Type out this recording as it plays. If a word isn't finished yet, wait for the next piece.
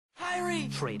Yuri!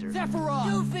 Traitor. Sephiroth!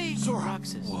 Yuffie!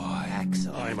 Roxas. Why?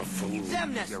 Axel. I'm a fool.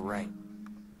 Xemnas! You're right.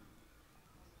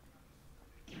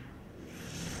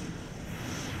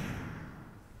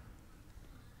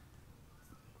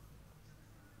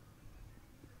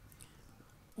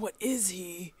 What is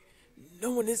he?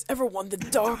 No one has ever won the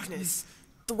darkness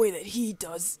the way that he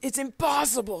does. It's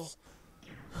impossible!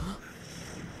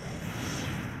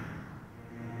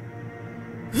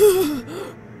 Oh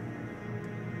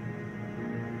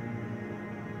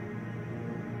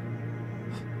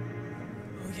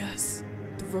yes,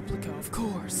 the replica, of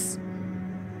course.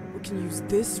 We can use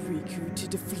this Riku to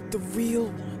defeat the real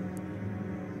one.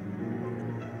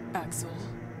 Axel.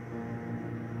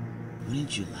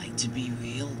 Wouldn't you like to be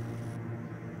real?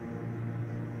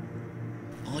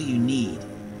 All you need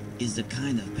is the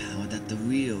kind of power that the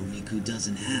real Riku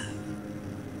doesn't have.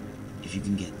 If you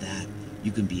can get that,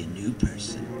 you can be a new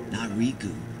person, not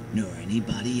Riku, nor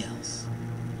anybody else.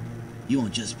 You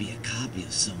won't just be a copy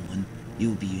of someone,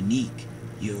 you'll be unique,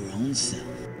 your own self.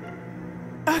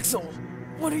 Axel,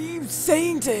 what are you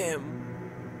saying to him?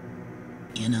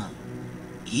 You know,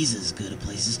 he's as good a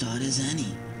place to start as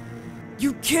any.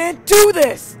 You can't do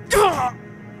this!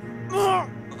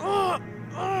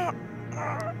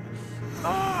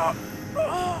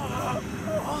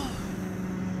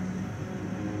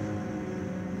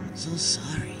 So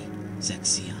sorry,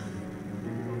 Zexion.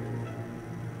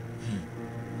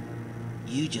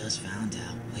 You just found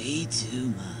out way too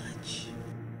much.